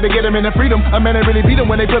message that'll get them into freedom. A man that really beat them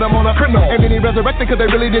when they put them on a criminal. And then he resurrected cause they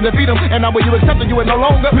really did defeat him. And now when you accept it, you ain't no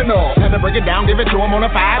longer criminal. And to break it down, give it to him on a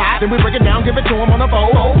 5. Then we break it down, give it to him on a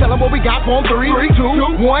 4. Tell him what we got for him. 3,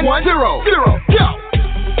 2, 1, 0. Go!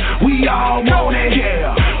 We all want it,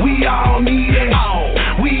 yeah. We all need it.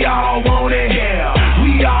 We all want it, yeah.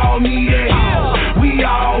 We all need it. We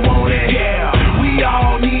all want it, yeah. We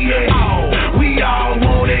all need it. We all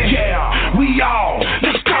want it, yeah. We all,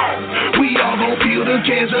 let's go. We all gon' feel the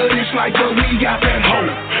cares of this life, but we got that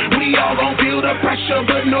hope. We all gon' feel the pressure,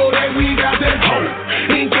 but know that we got that hope.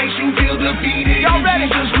 In case you feel defeated, in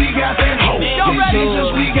Jesus we got that hope. In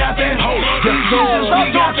Jesus we got that hope. In Jesus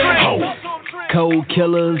we got that hope. Cold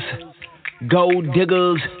killers, gold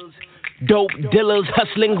diggers, dope dealers,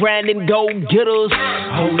 hustling, grinding, gold getters.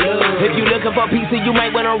 Hold up. If you looking for pizza, you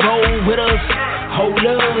might wanna roll with us. Hold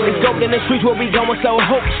up. It's dope in the streets where we going, so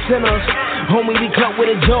hope sinners. Homie, we club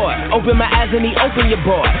with a joy. Open my eyes and he open your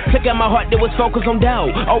boy. Took out my heart that was focused on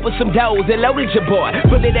dough. Open some doors and loaded your boy.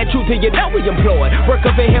 Really that truth and you know we employed. Work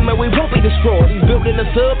up in him and we won't be destroyed. He's building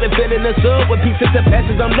us up and filling us up with pieces of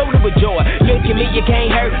passes. I'm loaded with joy. Look at me, you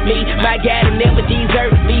can't hurt me. My God will never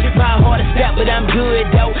desert me. My heart is stout, but I'm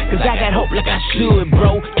good though. Cause I got hope like I should,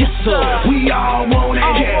 bro. Yes, sir. We all want it,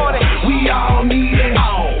 yeah. We all need it.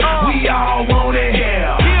 We all want it,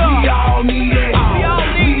 yeah. We all need it.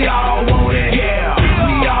 We all want it, yeah.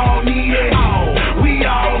 We all need it. We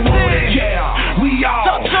all want it, yeah. We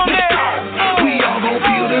all, let's go. We all gon'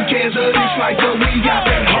 feel the cares of this life, but we got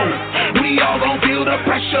that hope. We all gon' feel the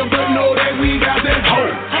pressure, but know that we got that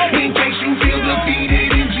hope. In case you feel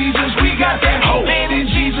defeated, in Jesus we got that hope. In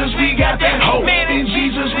Jesus we got that hope. In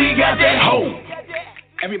Jesus we got that hope.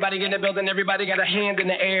 Everybody in the building, everybody got a hand in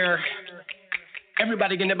the air.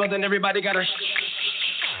 Everybody in the building, everybody got a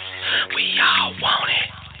We all want it.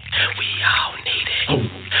 We all need it.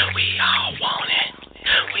 We all want it.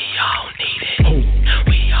 We all need it.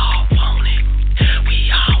 We all want it. We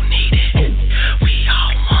all need it. We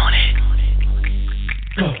all want it.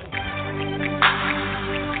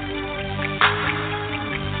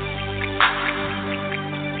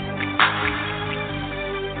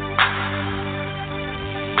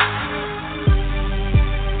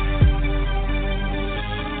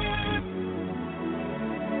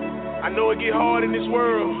 I know it get hard in this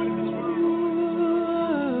world.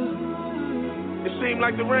 It seems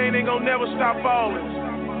like the rain ain't gonna never stop falling.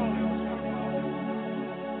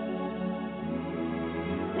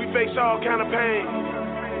 We face all kind of pain,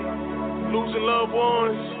 losing loved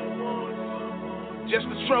ones, just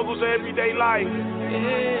the struggles of everyday life.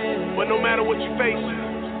 But no matter what you face,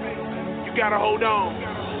 you gotta hold on.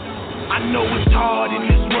 I know it's hard in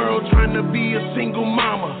this world trying to be a single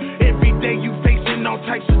mama. Every day you facing all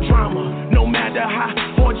types of drama. No matter how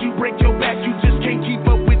hard you break your back, you just can't keep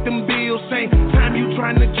up with them bills. Same time you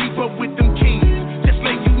trying to keep up with them kids. Just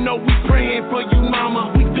let you know we praying for you,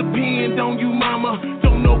 mama. We depend on you, mama.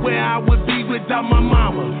 Don't know where I would be without my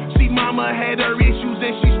mama. See, mama had her issues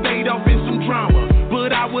and she stayed off in some drama.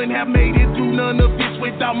 But I wouldn't have made it through none of this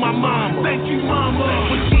without my mama. Thank you,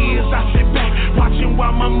 mama. For years I sit back, watching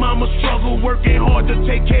while my mama struggle, working hard to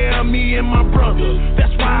take care of me and my brother.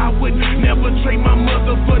 That's why I would never trade my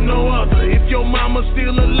mother for no other. If your mama's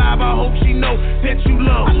still alive, I hope she know that you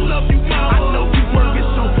love her. I love you, mama. I know you working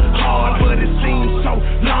so hard, but it seems so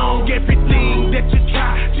long. Everything that you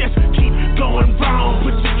try just keep going wrong.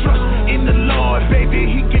 Put your trust in the Lord, baby.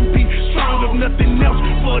 He can be strong if nothing else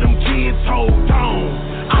for them kids. Hold on.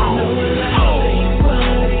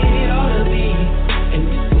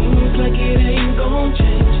 Like it ain't gon'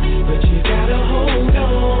 change, but you gotta hold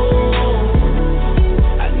on.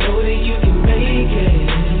 I know that you can make it.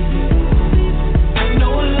 I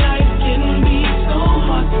know life can be so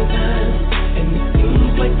hard sometimes, and it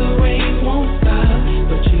seems like the rain won't stop,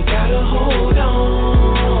 but you gotta hold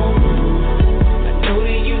on. I know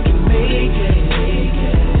that you can make it.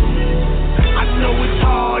 I know it's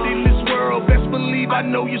hard in this world, best believe I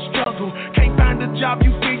know you struggle. Can't find a job,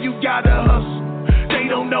 you feel you gotta hustle. They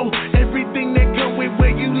don't know everything that come with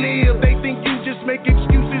where you live. They think you just make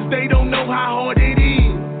excuses, they don't know how hard it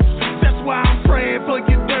is. That's why I'm praying for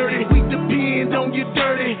you dirty. We depend on you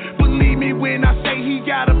dirty. Believe me when I say he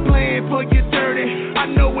got a plan for you dirty. I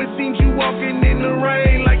know it seems you walking in the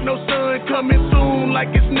rain like no sun coming soon, like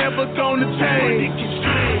it's never gonna change.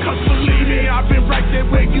 Cause believe me, I've been right there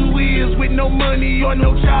where you is with money or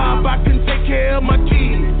no job, I couldn't take care of my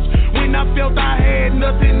kids. When I felt I had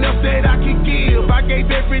nothing else that I could give, I gave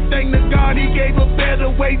everything to God, He gave a better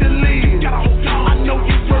way to live. I know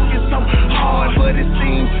you're working so hard, but it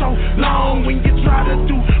seems so long when you try to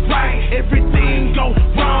do right. Everything go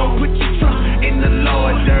wrong, put your trust in the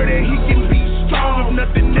Lord, dirty, He can be strong. If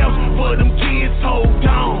nothing else for them kids, hold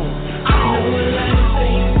on. I know life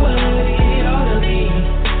ain't what it ought to be,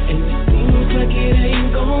 and it seems like it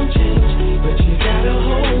ain't gon' change, but you gotta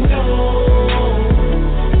hold on.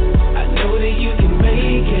 You can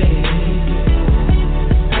make it.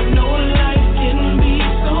 I know life can be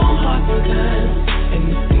so hard sometimes, and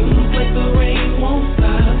it seems like the rain won't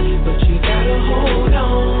stop, but you gotta hold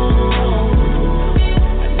on.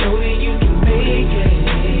 I know that you can make it.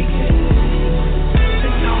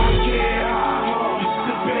 And I don't care how hard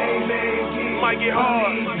the baby might get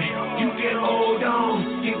hard. You can hold on.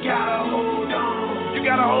 You gotta hold on. You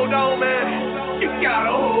gotta hold on, man. You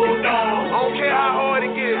gotta hold on. I don't care how hard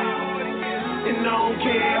it gets. And I don't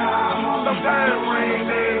care how hard sometimes rain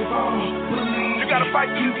may fall. Believe you gotta fight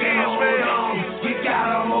through the tears, man. You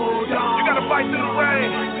gotta hold on. You gotta fight through the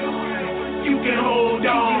rain. You can hold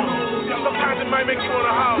on. Sometimes it might make you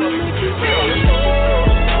wanna holler.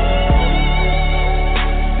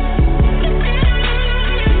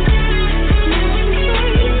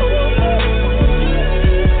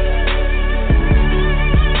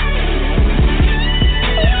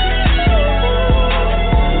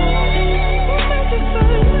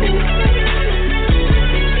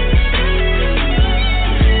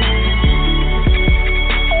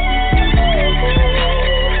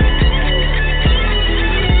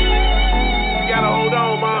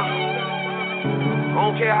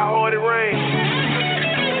 Care how hard it rains.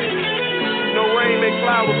 No rain make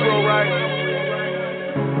flowers grow, right?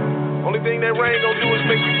 Only thing that rain gonna do is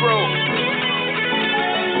make you grow.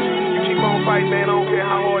 You keep on fighting, man. I don't care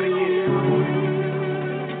how hard it gets.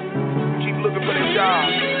 Keep looking for that job.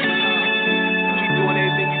 Keep doing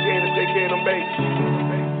everything you can to take care of them babies.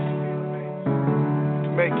 To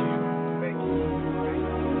make you.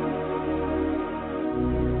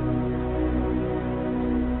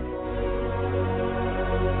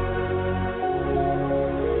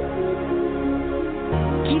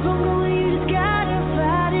 Keep on going, you just gotta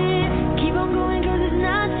fight it. Keep on going, 'cause it's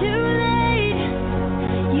not too late.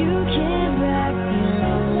 You can't back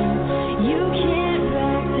down. You can't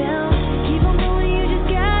back down. Keep on going, you just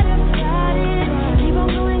gotta fight it. Keep on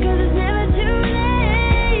going, 'cause it's never too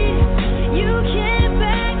late. You can't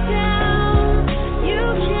back down. You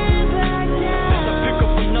can't back down. As I pick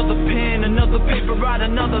up another pen, another paper, write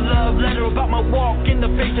another love letter about my walk in the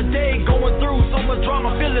face today. Going through so much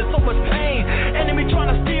drama, feeling so much pain. Enemy trying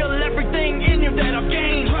to steal everything in you that I've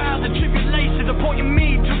gained. Trials and tribulations are pointing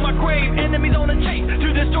me to my grave. Enemies on the chase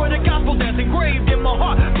to destroy the gospel that's engraved in my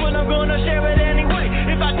heart, but I'm gonna share it anyway.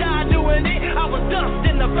 If I die doing it, I was dust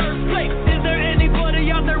in the first place. Is there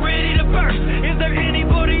anybody out there ready to burst? Is there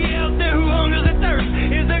anybody out there who hungers and thirsts?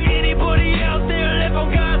 Is there anybody out there left on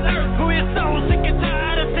God's earth who is so sick and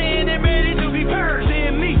tired of sin and ready to be purged?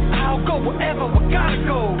 Send me, I'll go wherever we gotta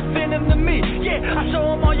go. Send him to me, yeah, I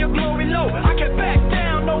show him all your glory low. I can't back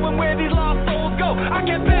down knowing where these lost souls go. I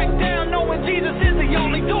can't back down knowing Jesus is the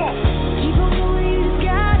only door. Keep on going, you just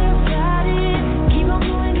gotta fight it. Keep on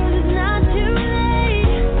going, 'cause it's not too late.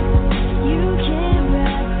 You can't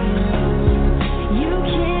back down. You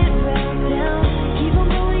can't back down. Keep on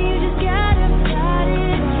going, you just gotta fight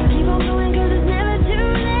it. Keep on going, 'cause it's never too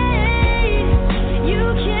late. You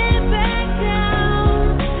can't back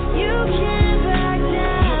down. You can't back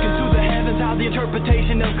down. Looking to the heavens, how the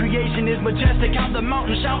interpretation of creation is majestic. How the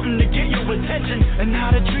mountains shouting to get your attention, and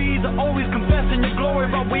how the trees are always confessing your glory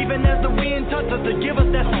by waving as the wind touches to give us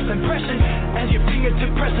that soft impression. As your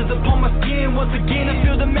fingertip presses upon my skin, once again I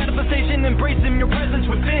feel the manifestation, embracing your presence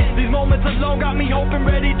within. These moments alone got me open,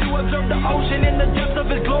 ready to observe the ocean in the depths of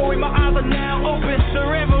His glory. My eyes are now open. The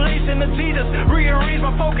revelation of Jesus rearranged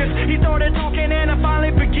my focus. He started talking and I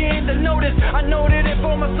finally began to notice. I noted it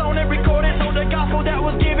for my song and recorded, so the gospel that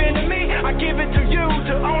was given to me, I give it to you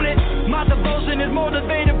to own it. My devotion is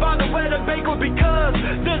motivated by the weather banquet, because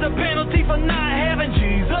there's a penalty for not having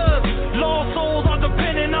Jesus. Lost souls are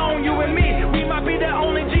depending on you and me. We might be the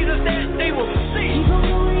only Jesus that they will see. Keep on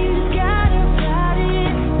going, you just gotta fight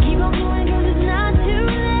it. Keep on going, 'cause it's not too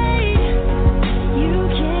late. You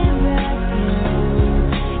can't back down.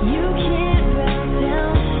 You can't back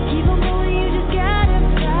down. Keep on going, you just gotta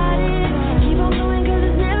fight it. Keep on going, 'cause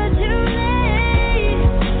it's never too late.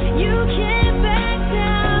 You can't back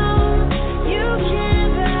down. You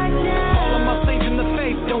can't back down. All of my saints in the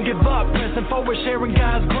faith, don't give up. Pressing forward, sharing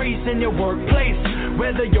God's grace in your workplace.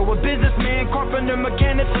 Whether you're a businessman, carpenter,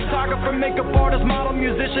 mechanic, photographer, makeup artist, model,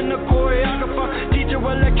 musician, or choreographer, teacher,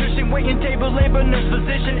 electrician, waiting table, labor, nurse,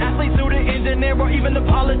 physician, athlete, student, engineer, or even a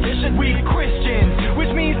politician. We Christians, which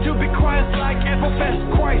means to be Christ-like and profess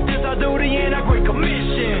Christ is our duty and our great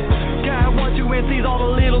commission. God wants you and sees all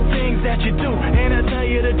the little things that you do. And I tell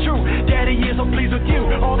you the truth, Daddy is so pleased with you.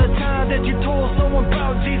 All the time that you told someone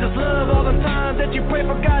about Jesus' love, all the time that you pray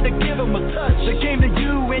for God to give him a touch. That came to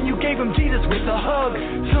you and you gave him Jesus with a hug.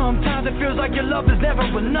 Sometimes it feels like your love is never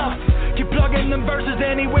enough. Keep plugging them verses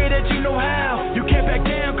any way that you know how. You can't back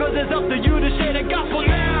down cause it's up to you to share the gospel